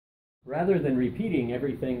Rather than repeating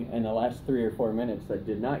everything in the last 3 or 4 minutes that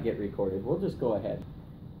did not get recorded, we'll just go ahead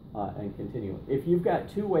and continue. If you've got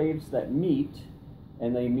two waves that meet,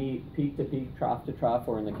 and they meet peak to peak, trough to trough,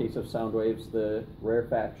 or in the case of sound waves, the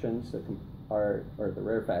rarefactions or the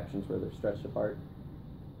rarefactions where they're stretched apart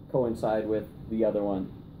coincide with the other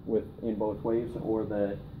one in both waves, or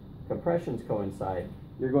the compressions coincide,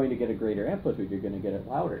 you're going to get a greater amplitude, you're going to get it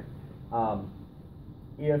louder.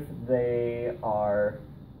 If they are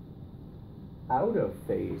out of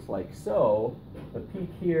phase, like so, the peak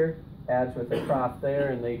here adds with the trough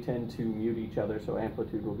there, and they tend to mute each other, so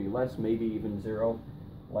amplitude will be less, maybe even zero.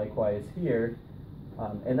 Likewise here,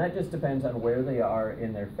 and that just depends on where they are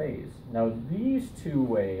in their phase. Now these two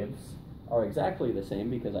waves are exactly the same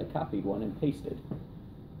because I copied one and pasted.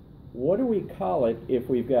 What do we call it if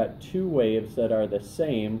we've got two waves that are the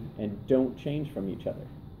same and don't change from each other?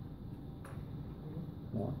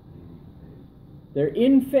 No. They're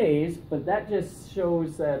in phase, but that just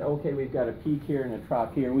shows that, okay, we've got a peak here and a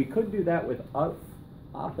trough here. We could do that with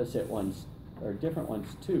opposite ones, or different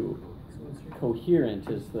ones too. Coherent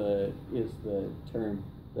is the term,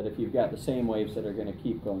 that if you've got the same waves that are going to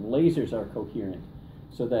keep going. Lasers are coherent,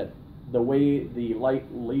 so that the way the light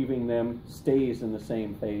leaving them stays in the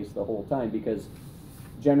same phase the whole time, because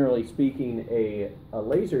generally speaking, a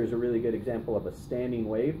laser is a really good example of a standing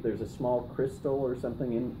wave. There's a small crystal or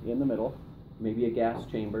something in the middle, maybe a gas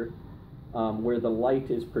chamber, where the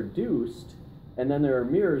light is produced, and then there are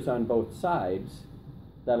mirrors on both sides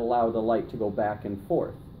that allow the light to go back and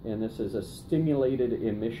forth. And this is a stimulated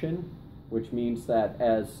emission, which means that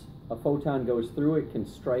as a photon goes through, it can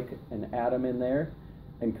strike an atom in there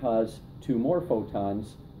and cause two more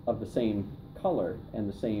photons of the same color and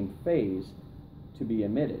the same phase to be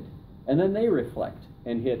emitted. And then they reflect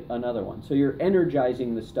and hit another one. So you're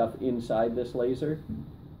energizing the stuff inside this laser,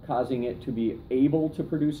 causing it to be able to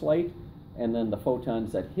produce light, and then the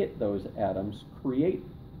photons that hit those atoms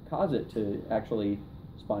cause it to actually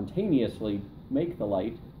spontaneously make the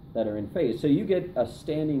light that are in phase. So you get a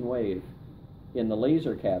standing wave in the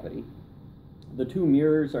laser cavity. The two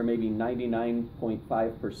mirrors are maybe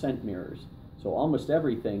 99.5% mirrors. So almost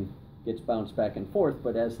everything gets bounced back and forth,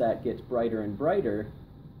 but as that gets brighter and brighter,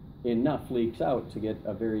 enough leaks out to get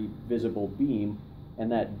a very visible beam,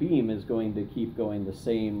 and that beam is going to keep going the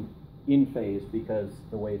same in phase because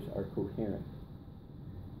the waves are coherent.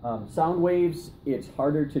 Sound waves, it's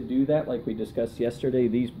harder to do that, like we discussed yesterday.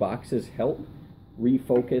 These boxes help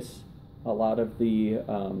refocus a lot of the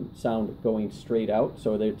sound going straight out,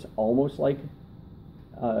 so that it's almost like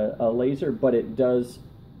a laser, but it does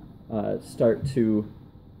start to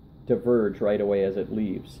diverge right away as it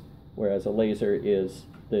leaves, whereas a laser is,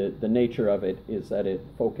 the nature of it is that it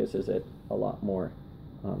focuses it a lot more.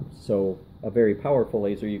 So a very powerful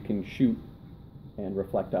laser you can shoot and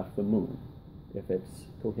reflect off the moon if it's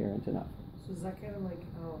coherent enough. So is that kind of like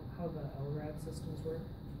how the LRAD systems work?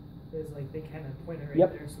 Is like they kind of point it right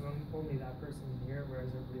Yep. there, so only that person can hear it, whereas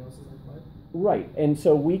everybody else is like, what? Right, and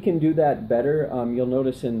so we can do that better. You'll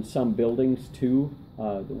notice in some buildings too,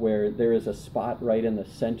 where there is a spot right in the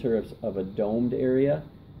center of a domed area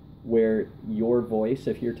where your voice,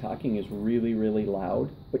 if you're talking, is really, really loud,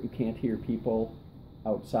 but you can't hear people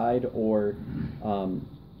outside, or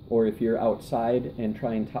if you're outside and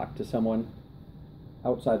try and talk to someone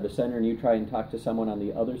outside the center and you try and talk to someone on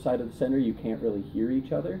the other side of the center, you can't really hear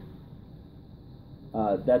each other.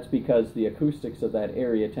 That's because the acoustics of that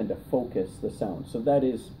area tend to focus the sound. So that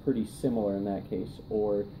is pretty similar in that case.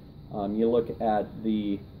 Or you look at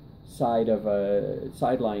the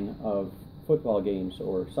sideline of football games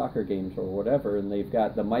or soccer games or whatever, and they've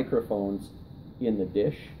got the microphones in the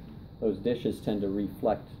dish. Those dishes tend to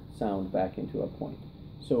reflect sound back into a point.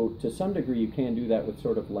 So to some degree you can do that with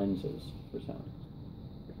sort of lenses for sound.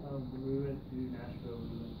 When we went to Nashville,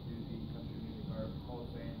 we went to the Country Music Hall of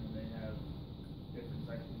Fame, and they have different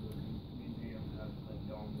sections of the museum that have like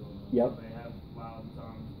domes over them. Yep. So they have loud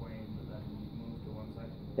songs playing, but then you move to one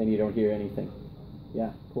section. And you don't hear anything.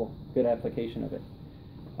 Yeah, cool. Good application of it.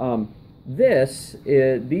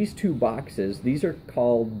 These two boxes, these are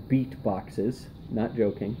called beat boxes. Not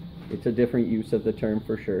joking. It's a different use of the term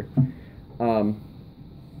for sure.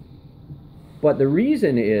 But the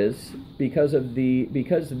reason is because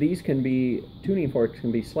these can be, tuning forks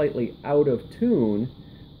can be slightly out of tune.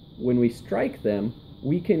 When we strike them,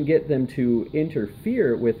 we can get them to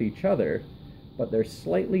interfere with each other, but they're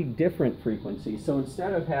slightly different frequencies. So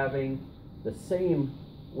instead of having the same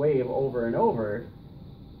wave over and over,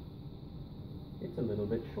 it's a little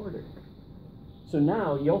bit shorter. So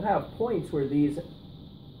now you'll have points where these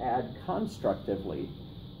add constructively,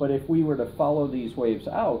 but if we were to follow these waves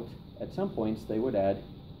out, at some points they would add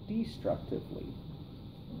destructively,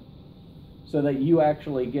 so that you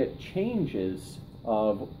actually get changes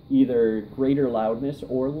of either greater loudness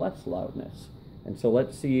or less loudness. And so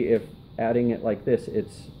let's see if adding it like this,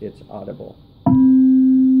 it's audible. I'm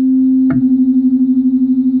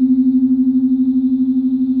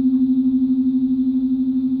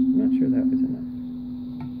not sure that was enough.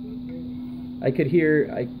 I could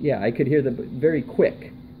hear the very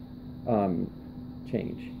quick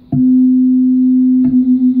change.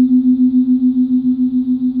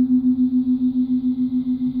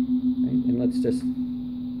 Right? And let's just,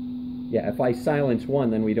 if I silence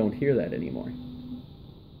one, then we don't hear that anymore.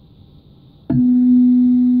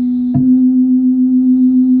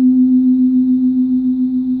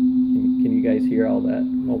 Can you guys hear all that?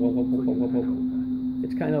 Whoa, whoa, whoa, whoa, whoa, whoa, whoa.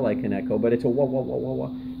 It's kind of like an echo, but it's a whoa, whoa, whoa, whoa,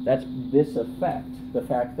 whoa. That's this effect, the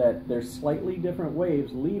fact that there's slightly different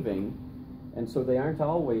waves leaving, and so they aren't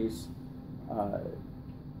always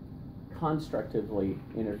constructively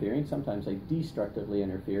interfering. Sometimes they destructively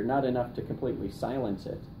interfere, not enough to completely silence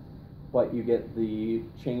it, but you get the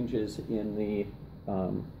changes in the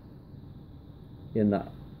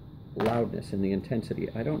loudness, in the intensity.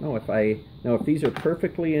 I don't know if if these are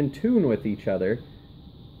perfectly in tune with each other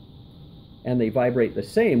and they vibrate the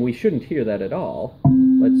same, we shouldn't hear that at all.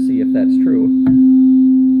 Let's see if that's true.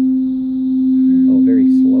 Oh, very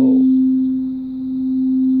slow.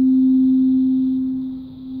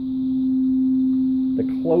 The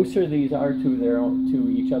closer these are to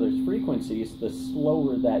each other's frequencies, the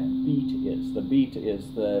slower that beat is. The beat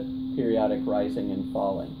is the periodic rising and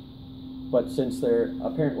falling. But since they're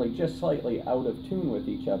apparently just slightly out of tune with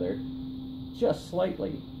each other, just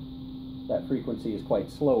slightly, that frequency is quite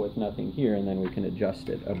slow with nothing here, and then we can adjust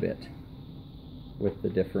it a bit with the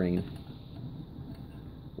differing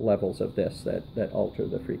levels of this that alter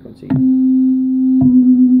the frequency.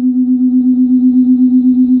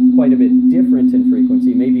 Quite a bit different in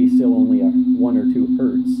frequency, maybe still only 1 or 2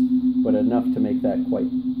 hertz, but enough to make that quite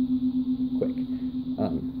quick.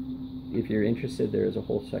 If you're interested, there is a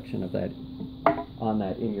whole section of that on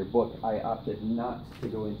that in your book. I opted not to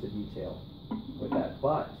go into detail with that,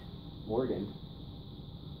 but Morgan,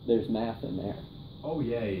 there's math in there. Oh,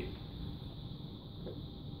 yay.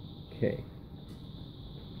 Okay.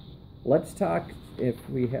 Let's talk, if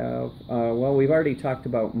we have, we've already talked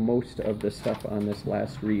about most of the stuff on this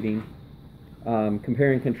last reading.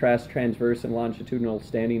 Compare and contrast transverse and longitudinal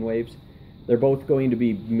standing waves. They're both going to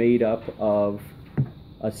be made up of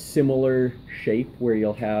a similar shape where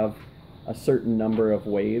you'll have a certain number of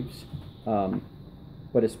waves.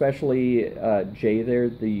 But especially J there,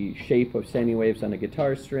 the shape of standing waves on a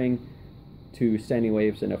guitar string to standing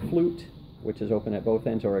waves in a flute, which is open at both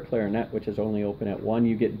ends, or a clarinet, which is only open at one.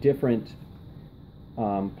 You get different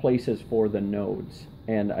places for the nodes.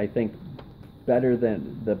 And I think better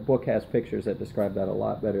than, the book has pictures that describe that a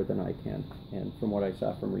lot better than I can. And from what I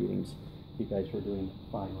saw from readings, you guys were doing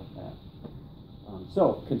fine with that.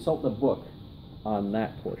 So consult the book on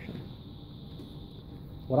that portion.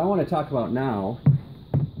 What I want to talk about now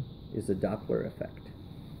is the Doppler effect,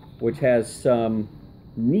 which has some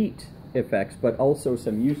neat effects, but also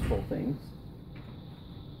some useful things.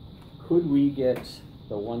 Could we get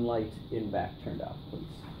the one light in back turned off, please?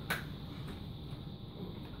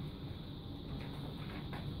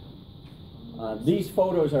 These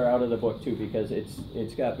photos are out of the book too, because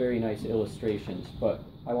it's got very nice illustrations, but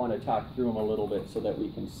I want to talk through them a little bit so that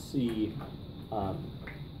we can see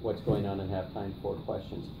what's going on and have time for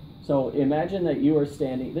questions. So imagine that you are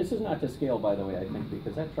standing, this is not to scale, by the way, I think,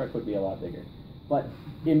 because that truck would be a lot bigger. But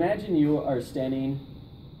imagine you are standing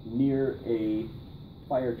near a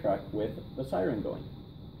fire truck with the siren going.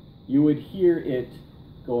 You would hear it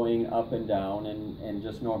going up and down and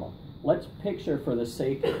just normal. Let's picture, for the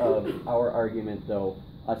sake of our argument though,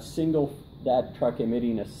 that truck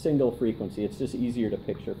emitting a single frequency. It's just easier to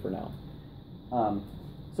picture for now.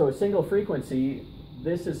 So a single frequency,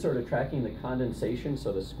 this is sort of tracking the condensation,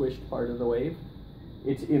 so the squished part of the wave.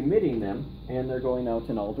 It's emitting them, and they're going out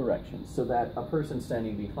in all directions, so that a person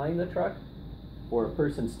standing behind the truck or a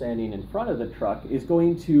person standing in front of the truck is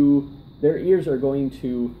going to, their ears are going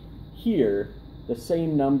to hear the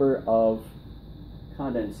same number of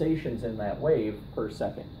condensations in that wave per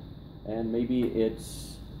second. And maybe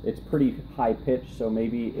it's pretty high pitched, so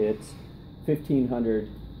maybe it's 1500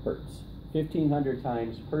 hertz. 1500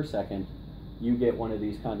 times per second, you get one of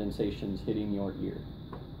these condensations hitting your ear.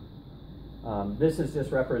 This is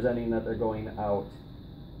just representing that they're going out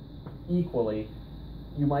equally.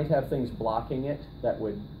 You might have things blocking it that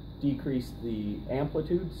would decrease the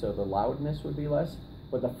amplitude, so the loudness would be less,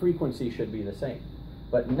 but the frequency should be the same.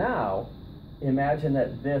 But now, imagine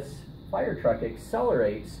that this fire truck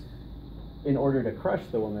accelerates in order to crush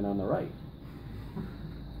the woman on the right.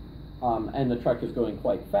 And the truck is going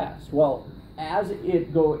quite fast. Well, as it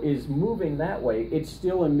is moving that way, it's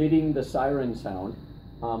still emitting the siren sound,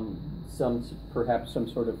 perhaps some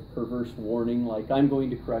sort of perverse warning, like "I'm going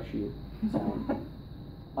to crush you" sound.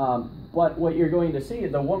 But what you're going to see,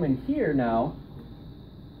 the woman here now,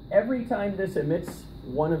 every time this emits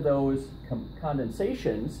one of those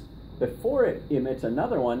condensations, before it emits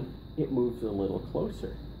another one, it moves a little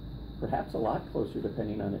closer, perhaps a lot closer,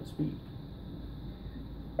 depending on its speed.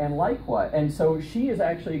 And likewise, and so she is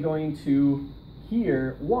actually going to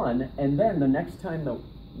hear one, and then the next time the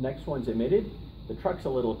next one's emitted, the truck's a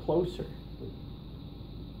little closer.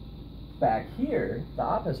 Back here, the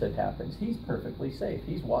opposite happens. He's perfectly safe.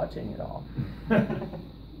 He's watching it all.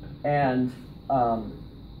 And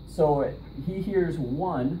so he hears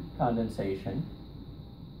one condensation,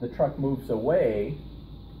 the truck moves away,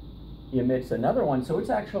 emits another one, so it's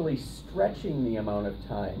actually stretching the amount of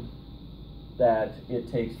time that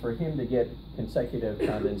it takes for him to get consecutive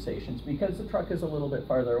condensations because the truck is a little bit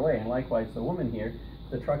farther away. And likewise, the woman here,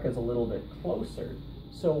 the truck is a little bit closer.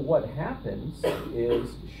 So what happens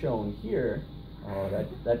is shown here. Oh,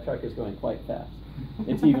 that truck is going quite fast.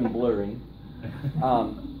 It's even blurring.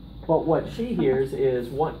 But what she hears is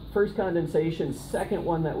first condensation, second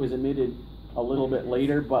one that was emitted a little bit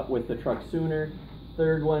later, but with the truck sooner,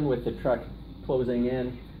 third one with the truck closing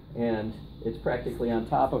in, and it's practically on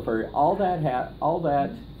top of her. All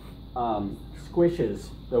that squishes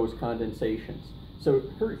those condensations. So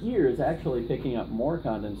her ear is actually picking up more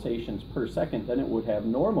condensations per second than it would have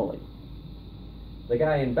normally. The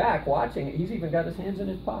guy in back watching it, he's even got his hands in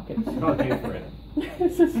his pockets. I'll pay for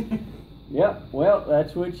it. Yep, well,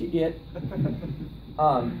 that's what you get.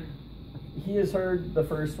 He has heard the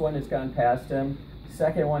first one, it's gone past him.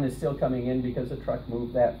 Second one is still coming in because the truck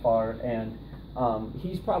moved that far, and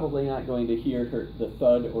he's probably not going to hear the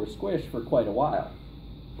thud or squish for quite a while.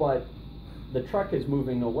 But the truck is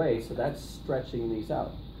moving away, so that's stretching these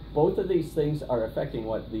out. Both of these things are affecting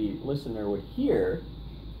what the listener would hear,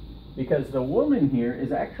 because the woman here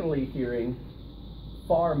is actually hearing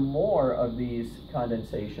far more of these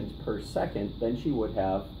condensations per second than she would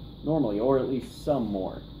have normally, or at least some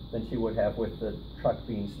more than she would have with the truck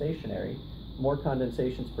being stationary. More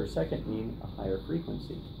condensations per second mean a higher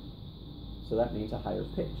frequency. So that means a higher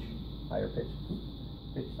pitch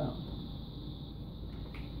sound.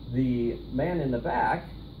 The man in the back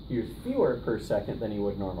hears fewer per second than he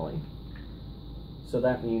would normally. So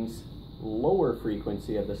that means lower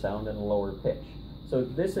frequency of the sound and lower pitch. So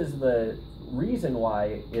this is the reason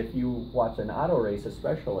why, if you watch an auto race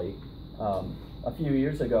especially, a few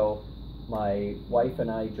years ago, my wife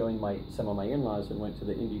and I joined some of my in-laws and went to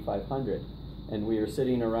the Indy 500. And we were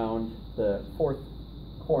sitting around the fourth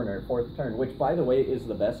turn, which, by the way, is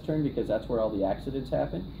the best turn because that's where all the accidents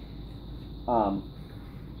happen.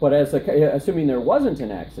 But assuming there wasn't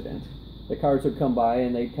an accident, the cars would come by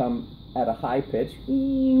and they'd come at a high pitch,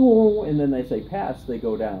 and then as they pass, they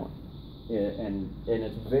go down. And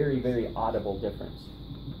it's very, very audible difference.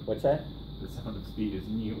 What's that? The sound of speed is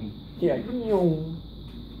new. Yeah.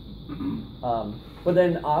 But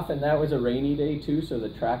then often that was a rainy day too, so the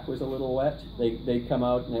track was a little wet. They'd come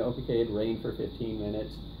out and it rained for 15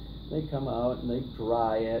 minutes. They'd come out and they'd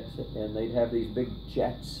dry it, and they'd have these big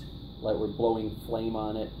jets that were blowing flame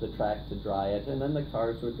on it, the track to dry it, and then the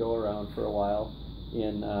cars would go around for a while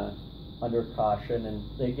in under caution, and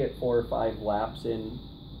they'd get 4 or 5 laps in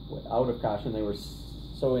out of caution. They were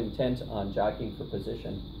so intent on jockeying for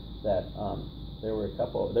position that there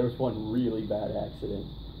was one really bad accident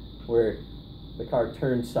where the car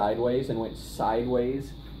turned sideways and went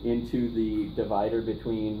sideways into the divider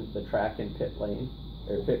between the track and pit lane,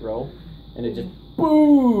 or pit row, and it just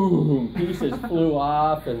boom, pieces flew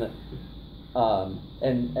off, and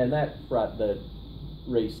that brought the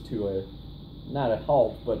race to not a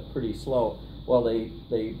halt, but pretty slow. Well,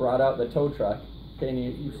 they brought out the tow truck. Okay,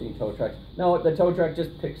 you've seen tow trucks. No, the tow truck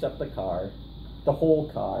just picks up the car, the whole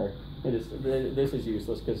car. This is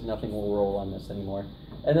useless because nothing will roll on this anymore.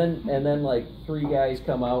 And then like 3 guys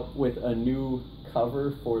come out with a new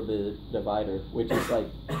cover for the divider, which is like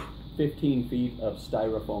 15 feet of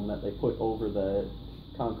styrofoam that they put over the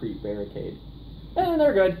concrete barricade. And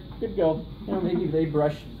they're good to go. Maybe they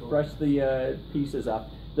brush the pieces off.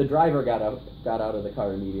 The driver got out of the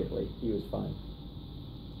car immediately. He was fine,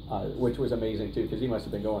 which was amazing too, because he must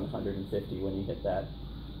have been going 150 when he hit that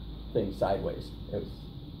thing sideways. It was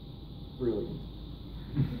brilliant.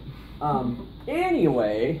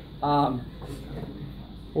 Anyway, a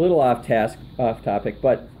little off topic,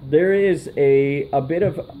 but there is a bit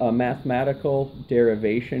of a mathematical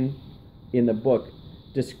derivation in the book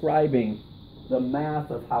describing the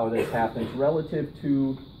math of how this happens relative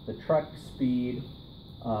to the truck speed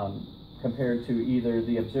compared to either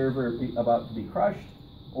the observer about to be crushed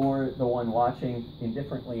or the one watching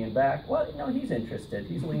indifferently in back. Well, you know, he's interested.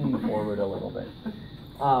 He's leaning forward a little bit.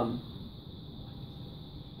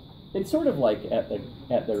 It's sort of like at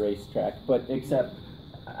the racetrack, but except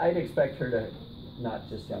I'd expect her to not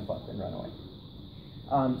just jump up and run away.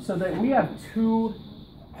 So that we have two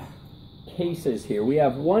cases here. We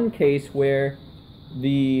have one case where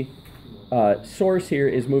the source here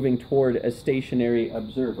is moving toward a stationary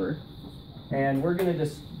observer, and we're going to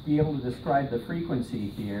just be able to describe the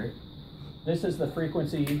frequency here. This is the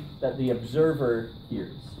frequency that the observer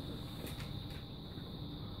hears.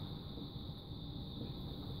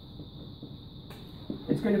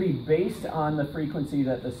 It's going to be based on the frequency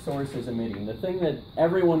that the source is emitting, the thing that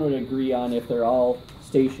everyone would agree on if they're all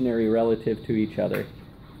stationary relative to each other.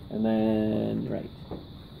 And then, right,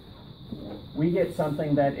 we get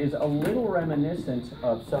something that is a little reminiscent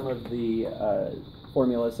of some of the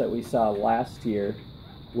formulas that we saw last year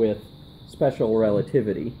with special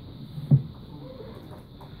relativity.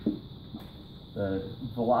 The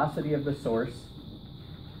velocity of the source,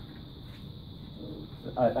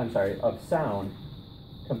 of sound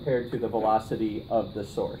compared to the velocity of the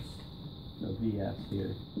source. So Vs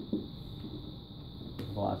here, the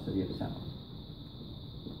velocity of sound.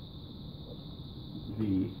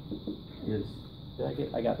 V is,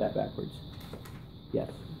 I got that backwards. Yes.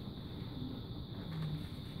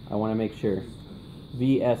 I want to make sure.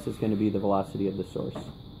 Vs is going to be the velocity of the source.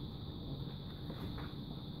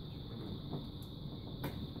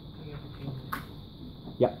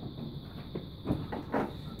 Yep.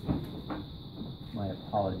 My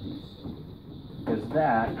apologies. Because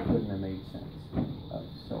that wouldn't have made sense of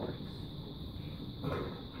source.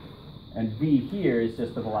 And V here is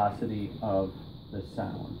just the velocity of the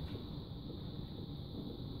sound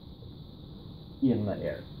in the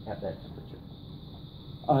air at that temperature.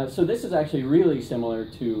 So this is actually really similar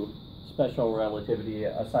to special relativity,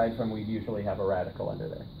 aside from we usually have a radical under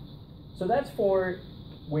there. So that's for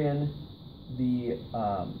when the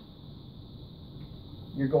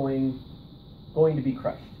you're going to be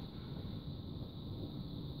crushed.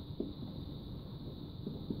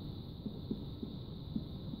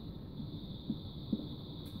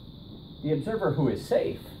 The observer who is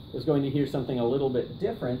safe is going to hear something a little bit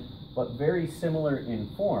different, but very similar in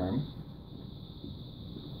form.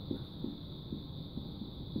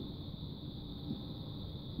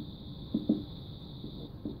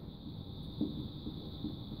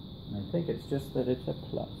 And I think it's just that it's a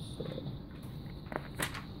plus there.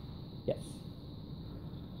 Yes.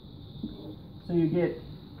 So you get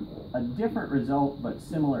a different result, but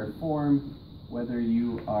similar form, whether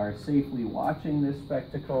you are safely watching this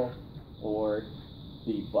spectacle or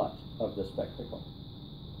the butt of the spectacle.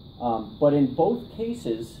 But in both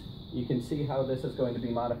cases, you can see how this is going to be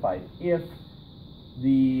modified. If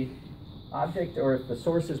the object or if the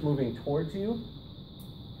source is moving towards you,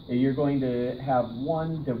 you're going to have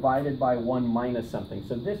 1 divided by 1 minus something.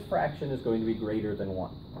 So this fraction is going to be greater than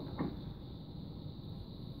 1.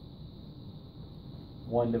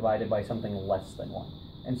 1 divided by something less than 1.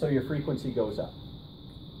 And so your frequency goes up.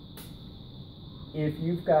 If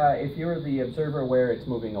you're the observer where it's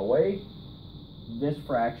moving away, this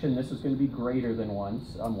fraction, this is going to be greater than 1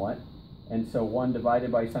 somewhat. And so 1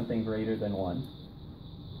 divided by something greater than 1,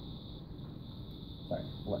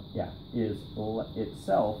 is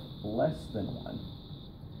itself less than 1.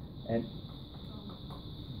 And do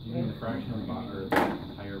you mean the fraction or the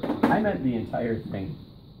entire? I meant the entire thing.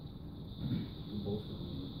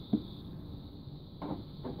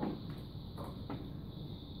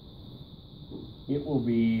 It will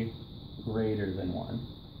be greater than 1.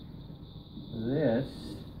 This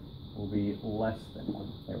will be less than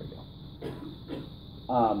 1. There we go.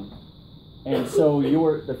 And so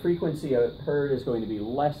the frequency heard is going to be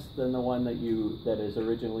less than the one that is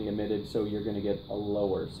originally emitted, so you're going to get a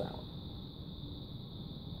lower sound.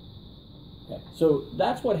 Okay, so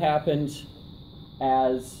that's what happens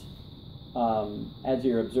as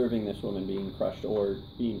you're observing this woman being crushed or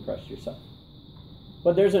being crushed yourself.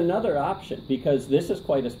 But there's another option, because this is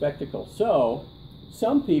quite a spectacle. So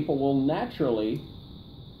some people will naturally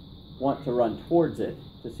want to run towards it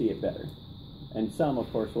to see it better. And some, of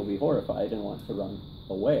course, will be horrified and want to run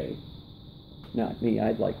away. Not me,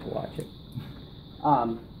 I'd like to watch it.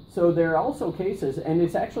 So there are also cases, and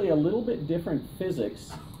it's actually a little bit different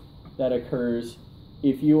physics that occurs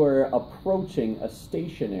if you are approaching a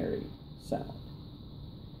stationary sound.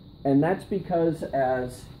 And that's because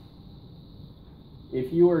as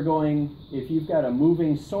if you've got a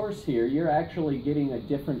moving source here, you're actually getting a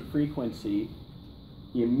different frequency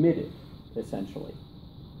emitted, essentially.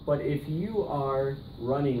 But if you are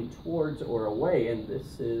running towards or away, and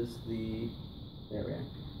this is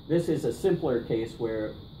this is a simpler case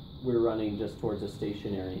where we're running just towards a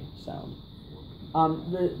stationary sound.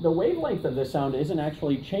 The wavelength of the sound isn't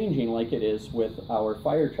actually changing like it is with our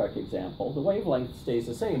fire truck example. The wavelength stays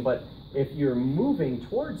the same, but if you're moving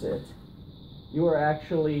towards it, you are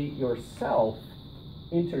actually yourself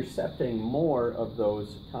intercepting more of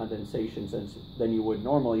those condensations than you would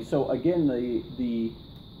normally. So again, the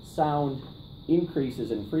sound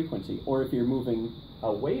increases in frequency. Or if you're moving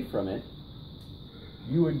away from it,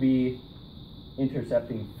 you would be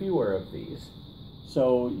intercepting fewer of these.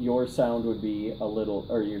 So your sound would be a little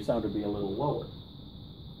lower.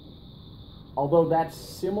 Although that's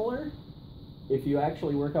similar, if you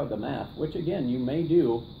actually work out the math, which again you may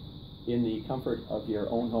do in the comfort of your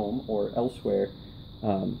own home or elsewhere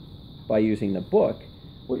by using the book,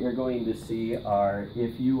 what you're going to see are,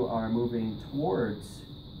 if you are moving towards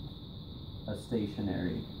a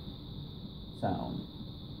stationary sound,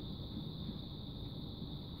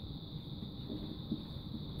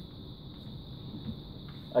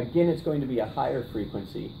 again, it's going to be a higher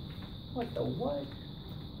frequency. What the what?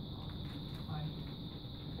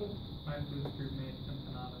 My booth group made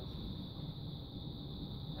empanadas,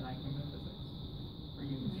 and I came to physics for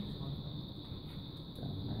units just one thing.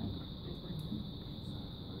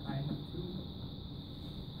 I have two.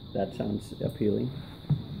 That sounds appealing.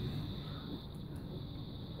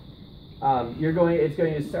 It's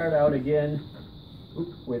going to start out again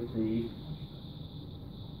with the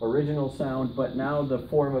original sound, but now the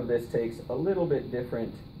form of this takes a little bit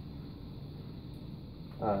different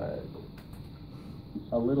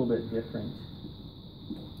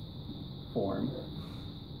form,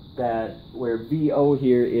 that where VO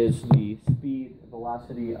here is the speed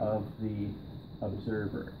velocity of the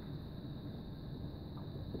observer.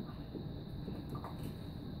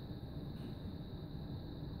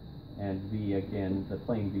 And V, again, the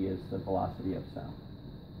plain V is the velocity of sound.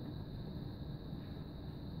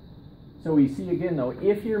 So we see again, though,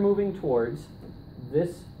 if you're moving towards,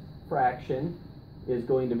 this fraction is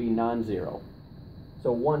going to be non-zero.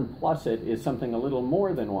 So 1 plus it is something a little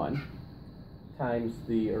more than 1 times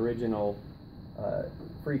the original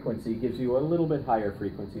frequency, gives you a little bit higher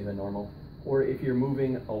frequency than normal. Or if you're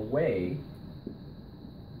moving away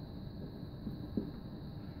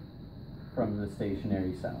from the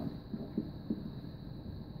stationary sound,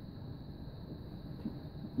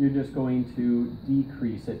 you're just going to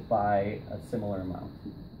decrease it by a similar amount.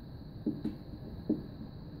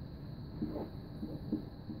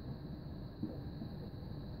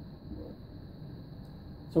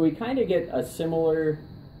 So we kind of get a similar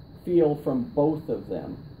feel from both of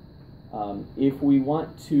them. If we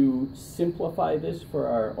want to simplify this for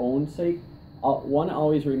our own sake,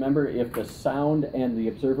 always remember, if the sound and the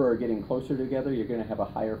observer are getting closer together, you're going to have a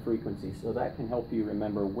higher frequency. So that can help you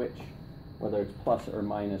remember whether it's plus or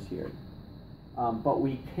minus here. But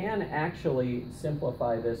we can actually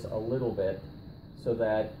simplify this a little bit so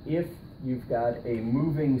that if you've got a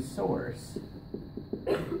moving source,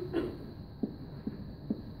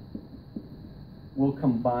 we'll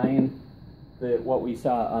combine what we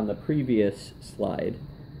saw on the previous slide,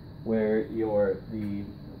 where the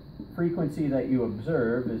frequency that you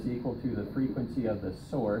observe is equal to the frequency of the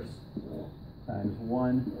source times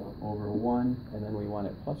 1 over 1, and then we want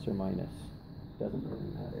it plus or minus. Doesn't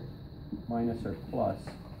really matter. Minus or plus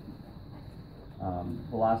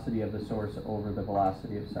velocity of the source over the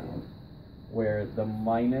velocity of sound, where the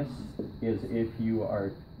minus is if you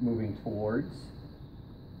are moving towards,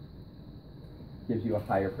 gives you a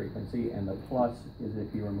higher frequency, and the plus is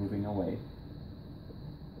if you are moving away.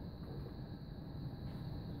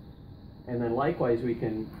 And then likewise, we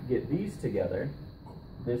can get these together.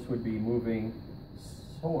 This would be moving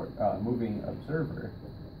observer.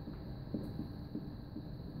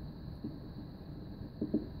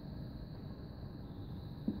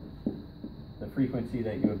 The frequency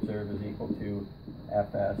that you observe is equal to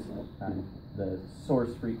Fs times the source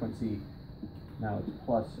frequency. Now it's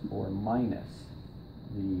plus or minus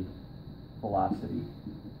the velocity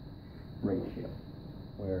ratio,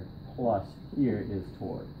 where plus here is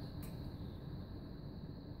towards,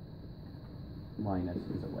 minus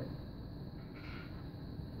is away.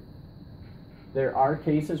 There are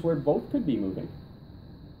cases where both could be moving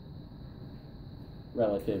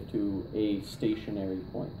relative to a stationary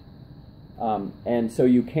point. And so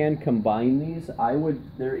you can combine these.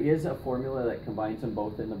 There is a formula that combines them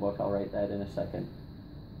both in the book. I'll write that in a second.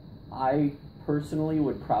 I personally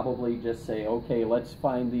would probably just say, okay, let's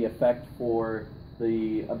find the effect for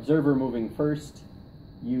the observer moving first,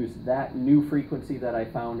 use that new frequency that I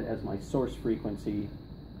found as my source frequency,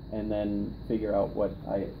 and then figure out what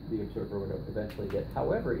the observer would eventually get.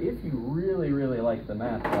 However, if you really, really like the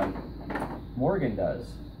math like Morgan does,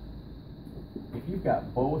 if you've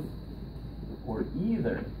got both or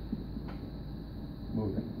either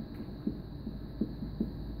moving,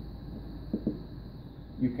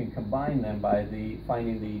 you can combine them by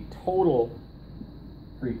finding the total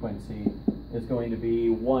frequency is going to be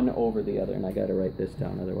 1 over the other. And I got to write this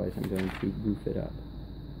down, otherwise I'm going to goof it up.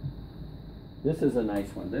 This is a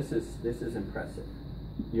nice one. This is impressive.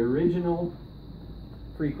 The original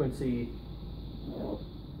frequency,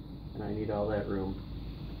 and I need all that room,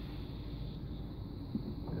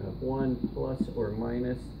 1 plus or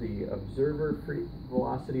minus the observer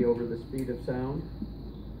velocity over the speed of sound.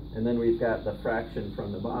 And then we've got the fraction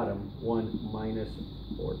from the bottom, 1 minus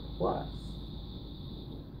or plus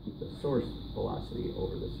the source velocity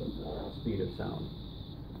over the speed of sound.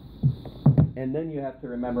 And then you have to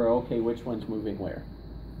remember, okay, which one's moving where?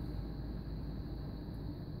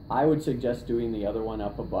 I would suggest doing the other one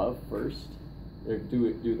up above first, or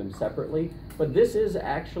do them separately. But this is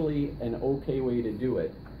actually an okay way to do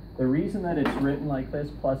it. The reason that it's written like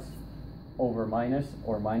this, plus over minus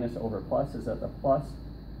or minus over plus, is that the plus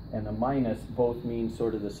and the minus both mean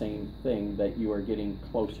sort of the same thing, that you are getting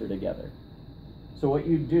closer together. So what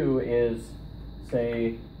you do is,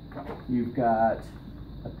 say you've got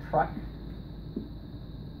a truck,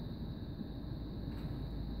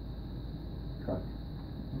 okay,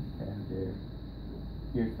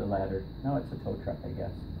 here's the ladder. No, it's a tow truck, I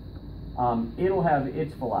guess. It'll have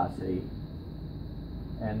its velocity,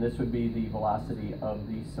 and this would be the velocity of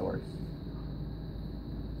the source.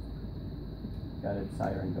 Got its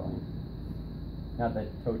siren going. Not that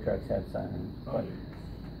tow trucks have sirens, but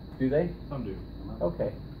do they? Some do.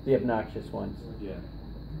 Okay, the obnoxious ones. Yeah.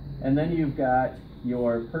 And then you've got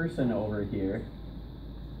your person over here.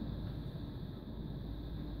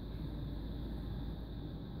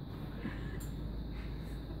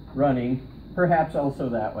 Running, perhaps also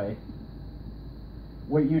that way.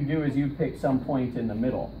 What you do is you pick some point in the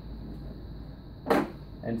middle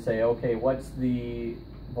and say, okay, what's the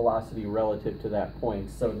velocity relative to that point?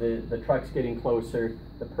 So the truck's getting closer,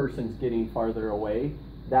 the person's getting farther away.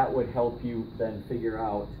 That would help you then figure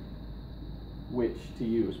out which to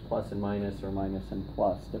use, plus and minus, or minus and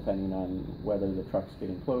plus, depending on whether the truck's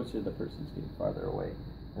getting closer, the person's getting farther away.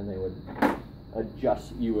 And they would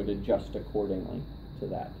adjust, you would adjust accordingly to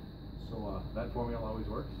that. So that formula always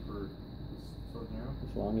works for this sort of scenario?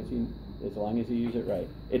 As long as you use it right.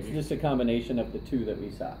 It's just a combination of the two that we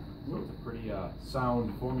saw. So it's a pretty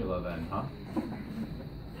sound formula then, huh?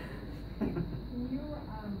 Can you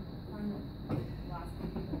find the last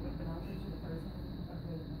page with the relative to the person of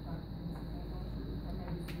the truck and then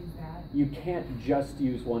just use that? You can't just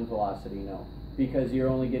use one velocity, no, because you're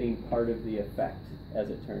only getting part of the effect, as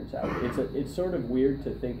it turns out. It's sort of weird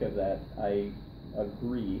to think of that, I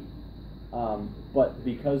agree. But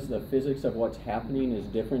because the physics of what's happening is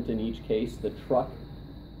different in each case, the truck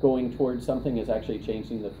going towards something is actually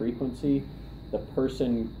changing the frequency. The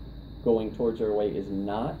person going towards or away is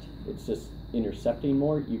not. It's just intercepting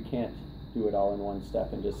more. You can't do it all in one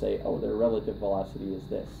step and just say, oh, their relative velocity is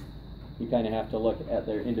this. You kind of have to look at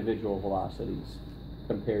their individual velocities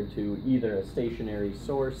compared to either a stationary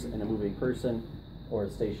source and a moving person, or a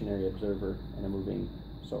stationary observer and a moving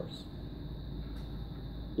source.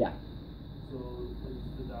 Yeah? So is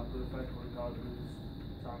the Doppler effect what causes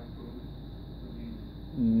sonic boom?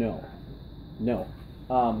 No.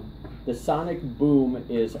 The sonic boom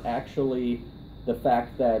is actually the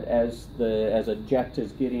fact that as a jet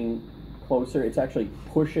is getting closer, it's actually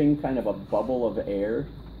pushing kind of a bubble of air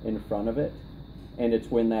in front of it, and it's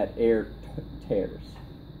when that air tears.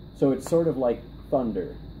 So it's sort of like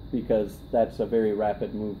thunder, because that's a very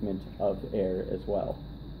rapid movement of air as well.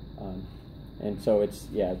 And so it's,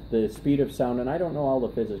 yeah, the speed of sound, and I don't know all the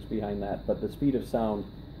physics behind that, but the speed of sound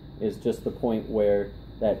is just the point where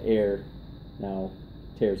that air now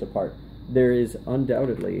tears apart. There is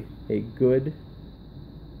undoubtedly a good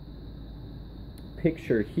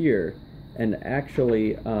picture here, and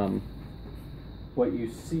actually what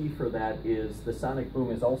you see for that is the sonic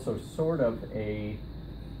boom is also sort of a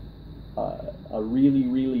really,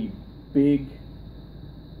 really big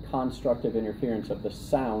construct of interference of the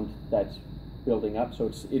sound that's building up.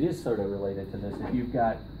 So it is sort of related to this. If you've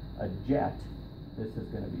got a jet, this is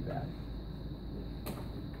going to be bad.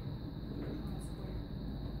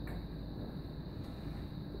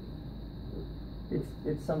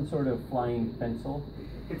 It's some sort of flying pencil.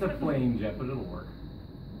 It's a plane jet, but it'll work.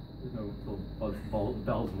 There's no little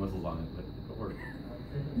bells and whistles on it, but it'll work.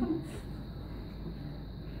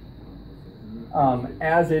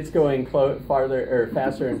 As it's going farther or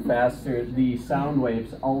faster and faster, the sound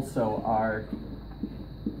waves also are.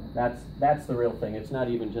 That's the real thing. It's not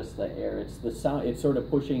even just the air. It's the sound. It's sort of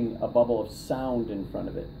pushing a bubble of sound in front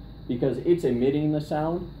of it because it's emitting the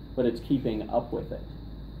sound, but it's keeping up with it.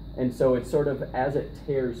 And so it's sort of as it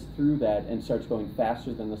tears through that and starts going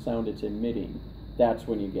faster than the sound it's emitting. That's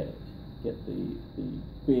when you get it. Get the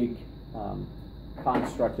big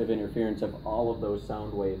constructive interference of all of those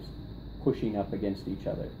sound waves pushing up against each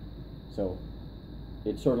other. So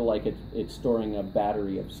it's sort of like it's storing a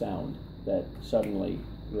battery of sound that suddenly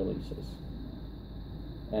releases.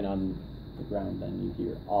 And on the ground then you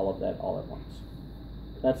hear all of that all at once.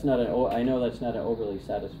 I know that's not an overly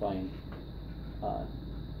satisfying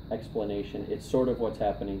explanation. It's sort of what's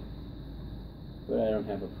happening, but I don't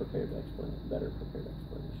have a better prepared explanation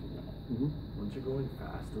than that. Mm-hmm. Once you're going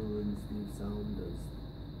faster than speed sound, does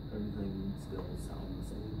everything still sound the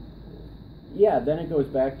same? Yeah, then it goes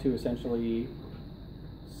back to essentially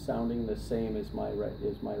sounding the same as my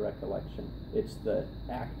recollection. It's the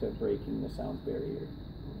act of breaking the sound barrier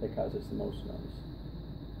that causes the most noise.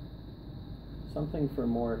 Something for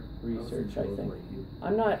more research, I think.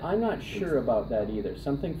 I'm not sure about that either.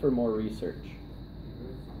 Something for more research.